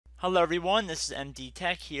Hello everyone, this is MD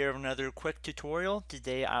Tech here with another quick tutorial.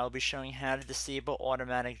 Today I'll be showing how to disable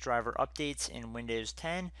automatic driver updates in Windows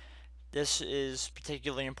 10. This is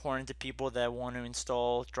particularly important to people that want to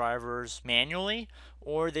install drivers manually,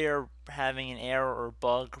 or they're having an error or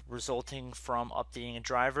bug resulting from updating a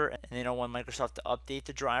driver and they don't want Microsoft to update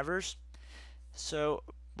the drivers. So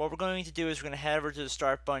what we're going to do is we're going to head over to the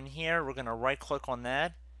start button here. We're going to right click on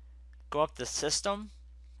that, go up to System.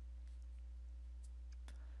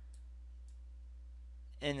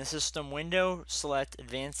 In the system window, select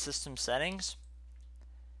Advanced System Settings.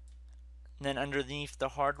 And then underneath the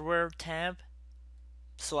Hardware tab,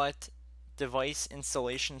 select Device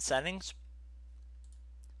Installation Settings.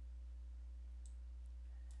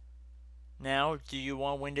 Now, do you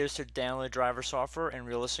want Windows to download driver software and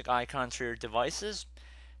realistic icons for your devices?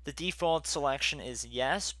 The default selection is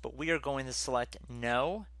yes, but we are going to select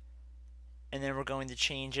no. And then we're going to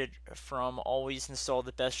change it from always install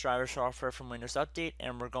the best driver software from Windows Update,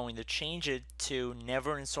 and we're going to change it to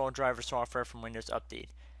never install driver software from Windows Update.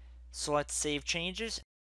 Select Save Changes,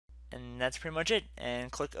 and that's pretty much it,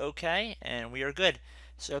 and click OK, and we are good.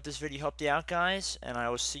 So I hope this video helped you out, guys, and I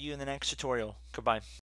will see you in the next tutorial. Goodbye.